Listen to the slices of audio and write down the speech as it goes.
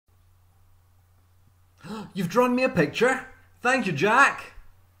You've drawn me a picture. Thank you, Jack.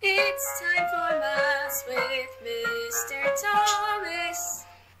 It's time for Maths with Mr. Thomas.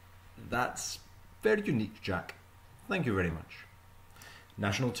 That's very unique, Jack. Thank you very much.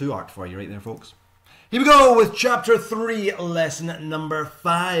 National 2 art for you right there, folks. Here we go with Chapter 3, Lesson number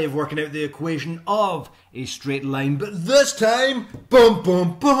 5, working out the equation of a straight line, but this time, boom,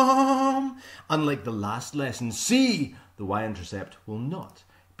 boom, boom. Unlike the last lesson, C, the y-intercept will not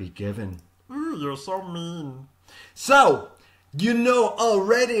be given. Ooh, you're so mean. So, you know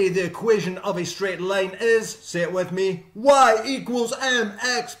already the equation of a straight line is, say it with me, y equals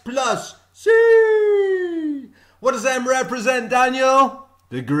mx plus c. What does m represent, Daniel?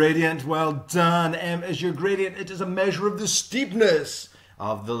 The gradient. Well done. M is your gradient. It is a measure of the steepness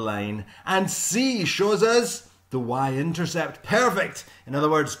of the line. And C shows us the y-intercept. Perfect. In other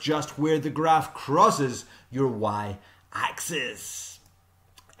words, just where the graph crosses your y-axis.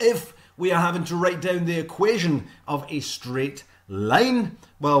 If we are having to write down the equation of a straight line,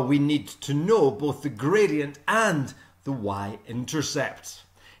 well, we need to know both the gradient and the y-intercept.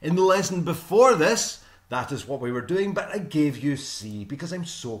 In the lesson before this, that is what we were doing, but I gave you C because I'm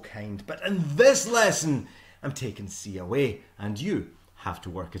so kind. But in this lesson, I'm taking C away, and you have to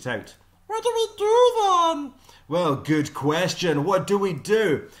work it out. What do we do then? Well, good question. What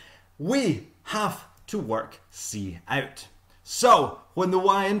do? We have to work C out. So, when the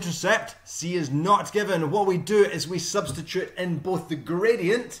y-intercept, C is not given, what we do is we substitute in both the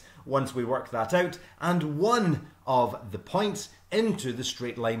gradient, once we work that out, and one of the points into the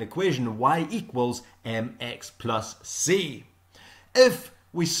straight line equation, y equals mx plus c. If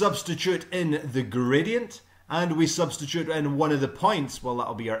we substitute in the gradient and we substitute in one of the points, well,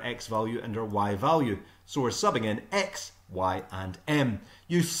 that'll be our x value and our y value. So we're subbing in x, y and m.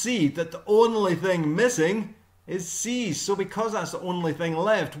 You see that the only thing missing is c. So because that's the only thing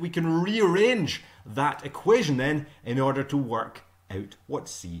left, we can rearrange that equation then in order to work out what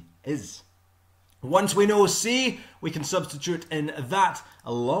c is. Once we know C, we can substitute in that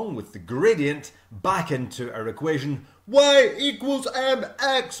along with the gradient back into our equation y equals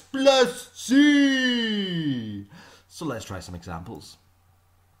mx plus c. So let's try some examples.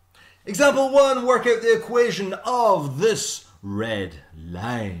 Example 1, work out the equation of this red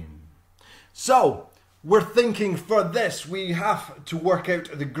line. So, we're thinking for this, we have to work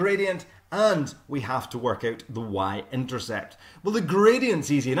out the gradient and we have to work out the y-intercept. Well, the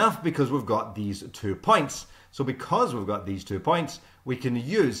gradient's easy enough because we've got these 2 points. So because we've got these 2 points, we can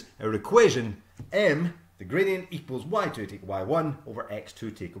use our equation m, the gradient, equals y2 take y1 over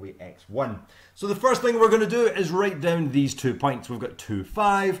x2 take away x1. So the first thing we're going to do is write down these 2 points. We've got 2,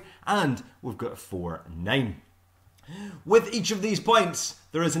 5 and we've got 4, 9. With each of these points,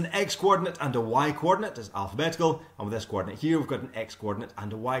 there is an x-coordinate and a y-coordinate, it's alphabetical, and with this coordinate here, we've got an x-coordinate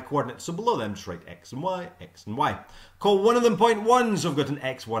and a y-coordinate. So below them, just write x and y, x and y. Call one of them point 1, so we've got an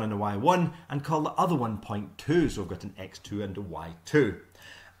x1 and a y1, and call the other one point 2, so we've got an x2 and a y2.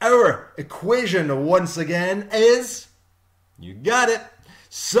 Our equation, once again, is, you got it,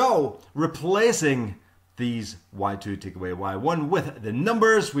 so replacing these y2 take away y1 with the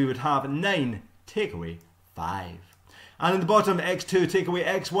numbers, we would have 9 take away 5. And in the bottom, x2 take away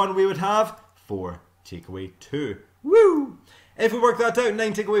x1, we would have 4 take away 2. Woo! If we work that out,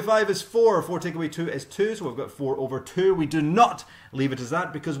 9 take away 5 is 4, 4 take away 2 is 2, so we've got 4 over 2. We do not leave it as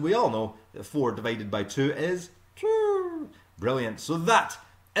that because we all know that 4 divided by 2 is 2. Brilliant. So that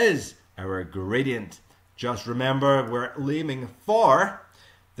is our gradient. Just remember, we're aiming for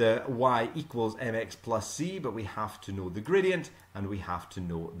the y equals mx plus c, but we have to know the gradient and we have to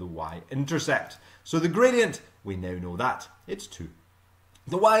know the y-intercept. So the gradient, we now know that, it's 2.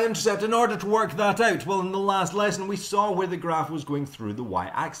 The y-intercept, in order to work that out, well, in the last lesson we saw where the graph was going through the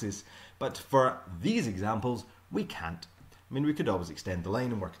y-axis, but for these examples, we can't. I mean, we could always extend the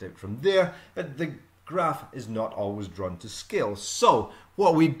line and work it out from there, but the graph is not always drawn to scale. So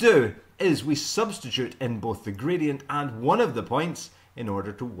what we do is we substitute in both the gradient and one of the points in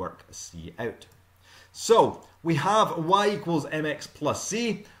order to work C out. So we have y equals mx plus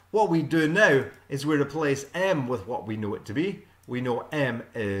c. What we do now is we replace m with what we know it to be. We know m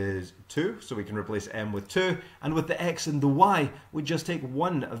is 2, so we can replace m with 2. And with the x and the y, we just take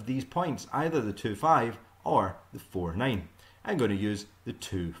one of these points, either the 2, 5 or the 4, 9. I'm going to use the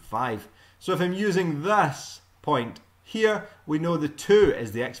 2, 5. So if I'm using this point here, we know the 2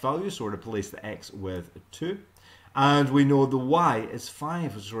 is the x value, so we'll replace the x with 2. And we know the y is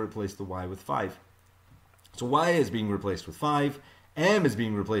 5, so we'll replace the y with 5. So y is being replaced with 5, m is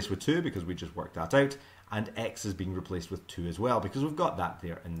being replaced with 2 because we just worked that out, and x is being replaced with 2 as well because we've got that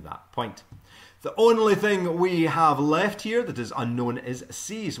there in that point. The only thing we have left here that is unknown is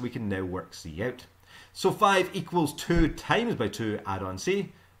c, so we can now work c out. So 5 equals 2 times by 2, add on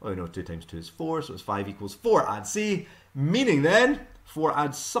c. Oh no, 2 times 2 is 4, so it's 5 equals 4, add c. Meaning then, 4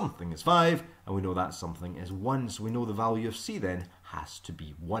 adds something is 5, and we know that something is 1. So we know the value of c then has to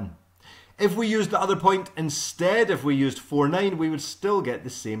be 1. If we used the other point instead, if we used 4, 9, we would still get the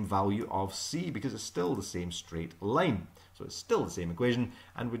same value of c because it's still the same straight line. So it's still the same equation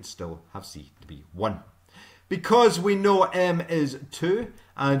and we'd still have c to be 1. Because we know m is 2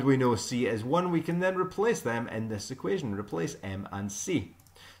 and we know c is 1, we can then replace them in this equation, replace m and c.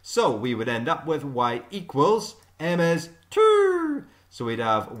 So we would end up with y equals, m is 2. So we'd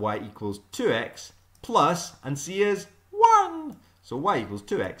have y equals 2x plus, and c is 1. So y equals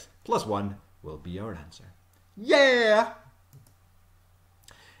 2x plus 1 will be our answer. Yeah!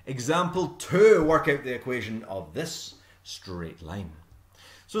 Example 2, work out the equation of this straight line.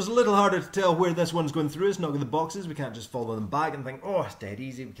 So it's a little harder to tell where this one's going through. It's not got the boxes. We can't just follow them back and think, oh, it's dead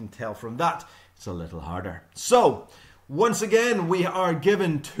easy. We can tell from that. It's a little harder. So, once again, we are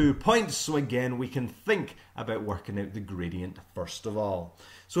given 2 points. So again, we can think about working out the gradient first of all.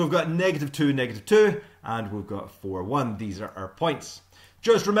 So we've got -2, -2, and we've got 4, 1. These are our points.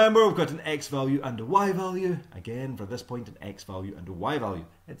 Just remember, we've got an x value and a y value. Again, for this point, an x value and a y value.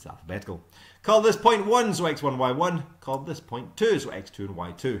 It's alphabetical. Call this point 1, so x1, y1. Call this point 2, so x2 and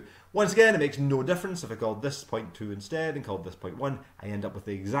y2. Once again, it makes no difference if I called this point 2 instead and called this point 1. I end up with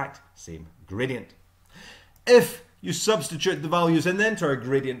the exact same gradient. If you substitute the values in then to our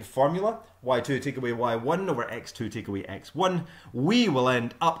gradient formula, y2 take away y1 over x2 take away x1, we will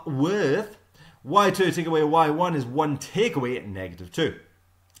end up with y2 take away y1 is 1 take away -2.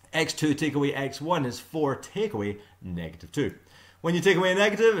 x2 take away x1 is 4 take away -2. When you take away a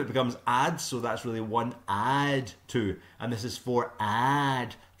negative, it becomes add, so that's really 1 add 2. And this is 4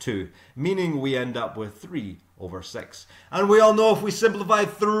 add 2, meaning we end up with 3 over 6. And we all know if we simplify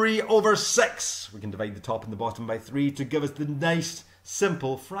 3 over 6, we can divide the top and the bottom by 3 to give us the nice,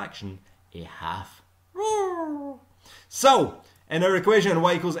 simple fraction, a half. So, in our equation,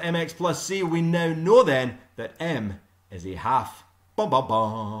 y equals mx plus c, we now know then that m is a half. Bum, bum,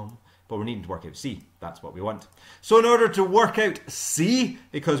 bum. But we're needing to work out c. That's what we want. So in order to work out c,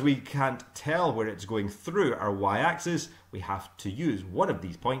 because we can't tell where it's going through our y-axis, we have to use one of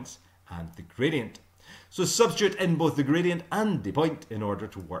these points and the gradient. So substitute in both the gradient and the point in order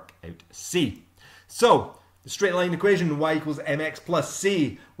to work out c. So the straight line equation, y equals mx plus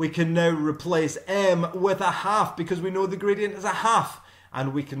c, we can now replace m with a half because we know the gradient is a half.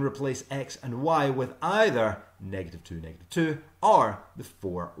 And we can replace x and y with either -2, -2, or the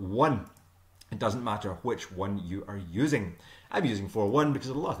 4, 1. It doesn't matter which one you are using. I'm using 4, 1 because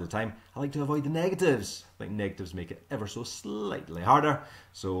a lot of the time I like to avoid the negatives. I think negatives make it ever so slightly harder,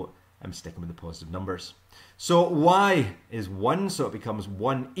 so I'm sticking with the positive numbers. So y is 1, so it becomes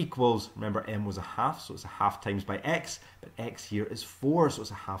 1 equals, remember m was a half, so it's a half times by x, but x here is 4, so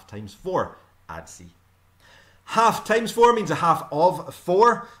it's a half times 4. Add c. Half times 4 means a half of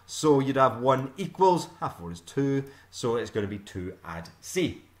 4, so you'd have 1 equals, half 4 is 2, so it's going to be 2 add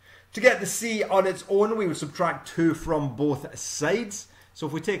c. To get the c on its own, we would subtract 2 from both sides. So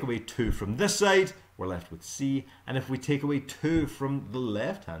if we take away 2 from this side, we're left with c, and if we take away 2 from the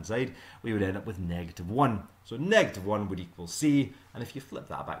left-hand side, we would end up with -1. So -1 would equal c, and if you flip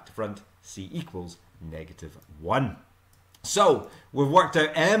that back to front, c equals -1. So we've worked out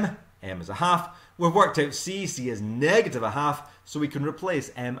m is a half. We've worked out c is -1/2, so we can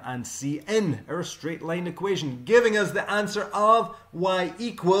replace m and c in our straight line equation, giving us the answer of y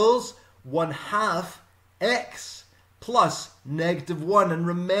equals 1/2 x plus -1. And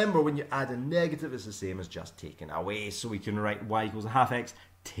remember, when you add a negative, it's the same as just taking away. So we can write y equals 1/2 x,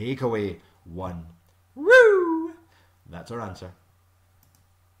 take away 1. Woo! That's our answer.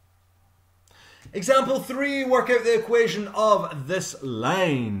 Example 3, work out the equation of this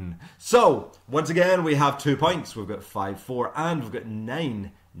line. So, once again, we have 2 points. We've got 5, 4, and we've got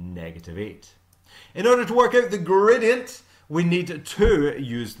 9, -8. In order to work out the gradient, we need to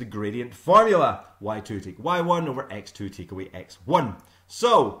use the gradient formula. y2 take y1 over x2 take away x1.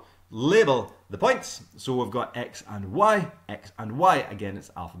 So, label the points. So we've got x and y. Again,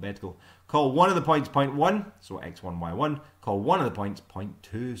 it's alphabetical. Call one of the points point 1, so x1, y1. Call one of the points point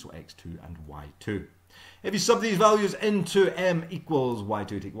 2, so x2 and y2. If you sub these values into m equals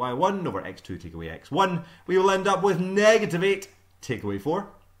y2 take y1 over x2 take away x1, we will end up with -8 take away 4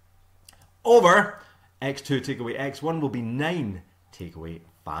 over x2 take away x1 will be 9 take away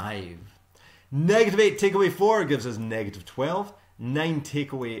 5. -8 take away 4 gives us -12. 9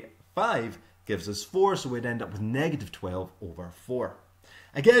 take away 5 gives us 4, so we'd end up with -12 over 4.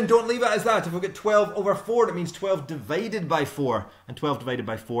 Again, don't leave it as that. If we get 12 over 4, that means 12 divided by 4. And 12 divided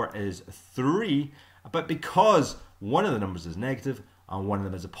by 4 is 3. But because one of the numbers is negative and one of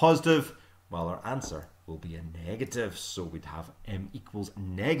them is a positive, well, our answer will be a negative. So we'd have m equals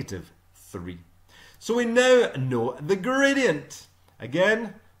negative 3. So we now know the gradient.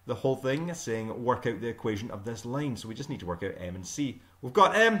 Again, the whole thing is saying work out the equation of this line. So we just need to work out m and c. We've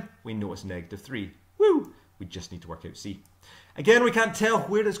got m, we know it's negative 3. Woo! We just need to work out c. Again, we can't tell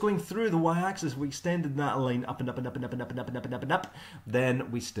where it's going through the y-axis. If we extended that line up and up and up and up and up and up and up and up and up,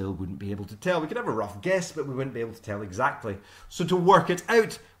 then we still wouldn't be able to tell. We could have a rough guess, but we wouldn't be able to tell exactly. So to work it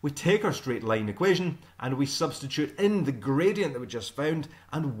out, we take our straight line equation and we substitute in the gradient that we just found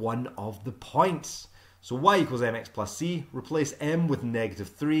and one of the points. So y equals mx plus c, replace m with negative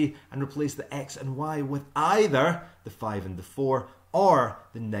 3 and replace the x and y with either the 5 and the 4 or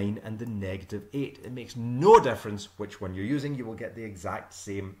the 9 and the negative 8. It makes no difference which one you're using, you will get the exact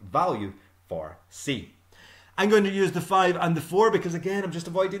same value for c. I'm going to use the 5 and the 4 because again I'm just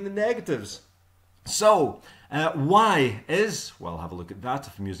avoiding the negatives. So y is, well, have a look at that.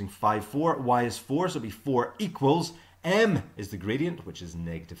 If I'm using 5, 4, y is 4, so it'll be 4 equals, m is the gradient, which is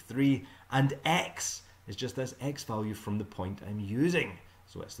negative 3, and x is just this x value from the point I'm using.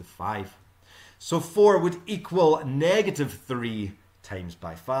 So it's the 5. So 4 would equal negative 3 times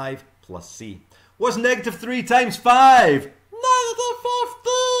by 5 plus c. What's negative 3 times 5? Negative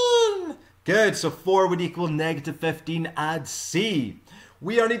 15! Good, so 4 would equal negative 15, add c.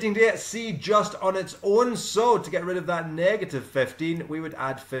 We are needing to get c just on its own, so to get rid of that negative 15, we would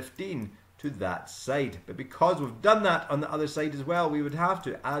add 15 to that side. But because we've done that on the other side as well, we would have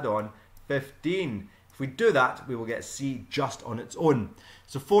to add on 15. If we do that, we will get c just on its own.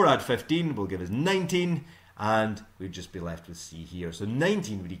 So 4 add 15 will give us 19, and we'd just be left with c here. So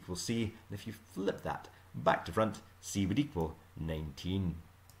 19 would equal c, and if you flip that back to front, c would equal 19.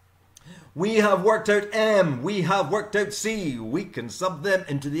 We have worked out m, we have worked out c, we can sub them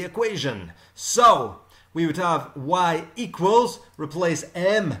into the equation. So we would have y equals, replace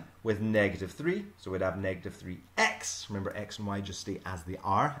m with negative 3, so we'd have negative 3x. Remember, x and y just stay as they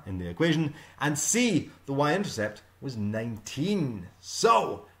are in the equation. And c, the y-intercept, was 19.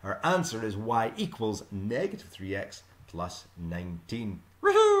 So our answer is y equals negative 3x plus 19.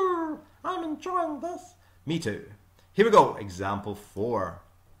 Woohoo! I'm enjoying this. Me too. Here we go, example 4.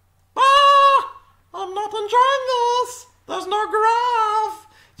 Ah! I'm not enjoying this. There's no graph.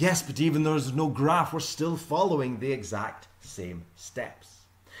 Yes, but even though there's no graph, we're still following the exact same steps.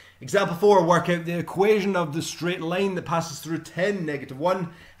 Example 4, work out the equation of the straight line that passes through 10, negative 1,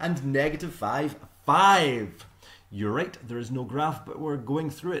 and negative 5, 5. You're right, there is no graph, but we're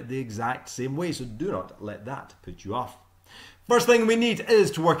going through it the exact same way, so do not let that put you off. First thing we need is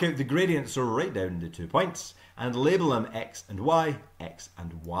to work out the gradient, so write down the 2 points and label them x and y, x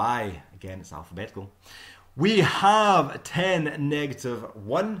and y. Again, it's alphabetical. We have 10, negative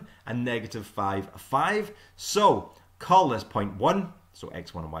 1, and negative 5, 5. So call this point 1. So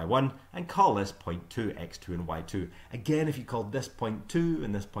x1 and y1, and call this point 2, x2 and y2. Again, if you call this point 2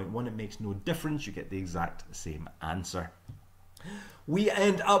 and this point 1, it makes no difference. You get the exact same answer. We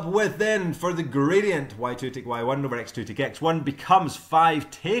end up with then, for the gradient, y2 take y1 over x2 take x1 becomes 5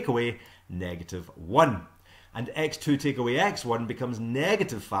 take away negative 1. And x2 take away x1 becomes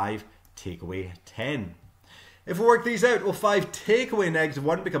negative 5 take away 10. If we work these out, well, 5 take away negative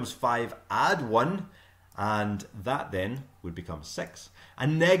 1 becomes 5 add 1. And that then would become 6.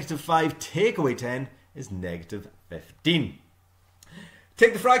 And negative 5 take away 10 is negative 15.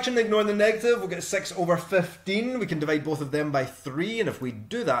 Take the fraction, ignoring the negative, we'll get 6 over 15. We can divide both of them by 3, and if we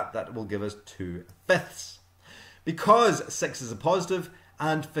do that, that will give us 2/5. Because 6 is a positive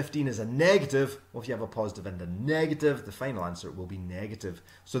and 15 is a negative, well, if you have a positive and a negative, the final answer will be negative.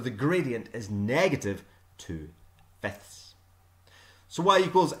 So the gradient is negative 2/5. So y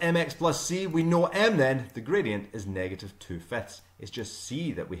equals mx plus c. We know m then, the gradient is negative 2/5. It's just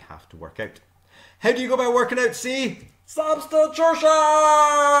c that we have to work out. How do you go about working out c? Substitution!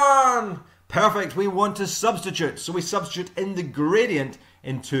 Perfect, we want to substitute. So we substitute in the gradient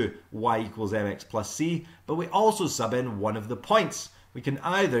into y equals mx plus c, but we also sub in one of the points. We can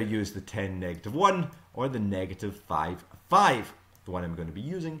either use the 10, negative 1 or the negative 5, 5. The one I'm going to be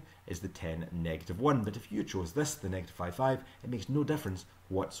using is the 10, negative 1. But if you chose this, the negative 5, 5, it makes no difference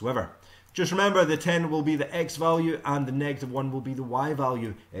whatsoever. Just remember, the 10 will be the x value and the negative 1 will be the y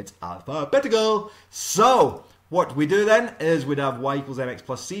value. It's alphabetical. So what we do then is we'd have y equals mx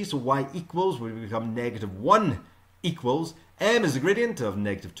plus c. So y equals, we become negative 1 equals, m is the gradient of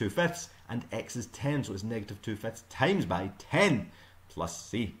negative 2/5 and x is 10. So it's negative 2/5 times by 10 plus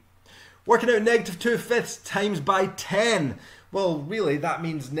c. Working out negative 2/5 times by 10. Well, really, that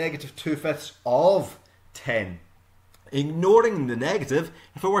means negative 2/5 of 10. Ignoring the negative,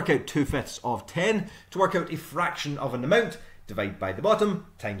 if I work out 2/5 of 10, to work out a fraction of an amount, divide by the bottom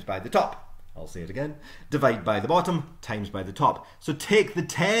times by the top. I'll say it again. Divide by the bottom times by the top. So take the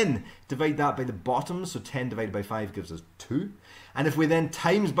 10, divide that by the bottom, so 10 divided by 5 gives us 2. And if we then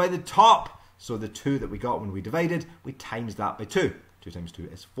times by the top, so the 2 that we got when we divided, we times that by 2. 2 times 2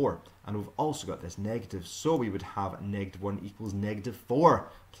 is 4. And we've also got this negative, so we would have -1 equals -4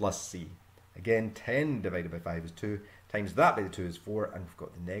 plus c. Again, 10 divided by 5 is 2, times that by the 2 is 4, and we've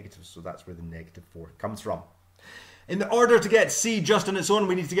got the negative, so that's where the -4 comes from. In order to get c just on its own,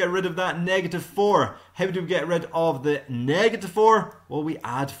 we need to get rid of that -4. How do we get rid of the -4? Well, we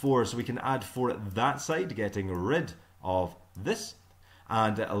add 4, so we can add 4 at that side, getting rid of this.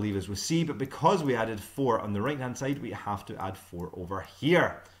 And it'll leave us with c, but because we added 4 on the right hand side, we have to add 4 over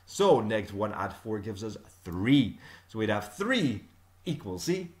here. So -1 add 4 gives us 3. So we'd have 3 equals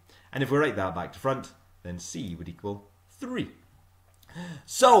c, and if we write that back to front, then c would equal 3.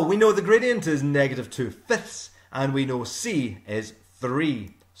 So we know the gradient is -2/5, and we know c is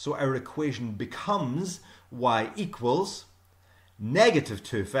 3. So our equation becomes y equals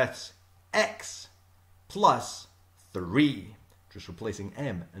 -2/5 x plus 3. Just replacing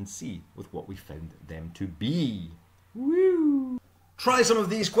m and c with what we found them to be. Woo! Try some of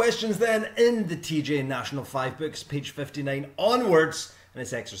these questions then in the TJ National 5 books, page 59 onwards, and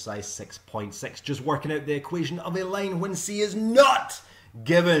it's exercise 6.6, just working out the equation of a line when c is not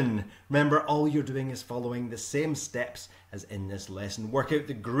given. Remember, all you're doing is following the same steps as in this lesson. Work out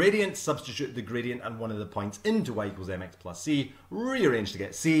the gradient, substitute the gradient and one of the points into y equals mx plus c, rearrange to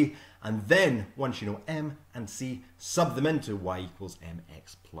get c, and then, once you know m and c, sub them into y equals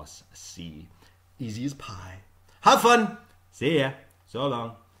mx plus c. Easy as pie. Have fun! See ya! So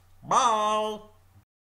long. Bye!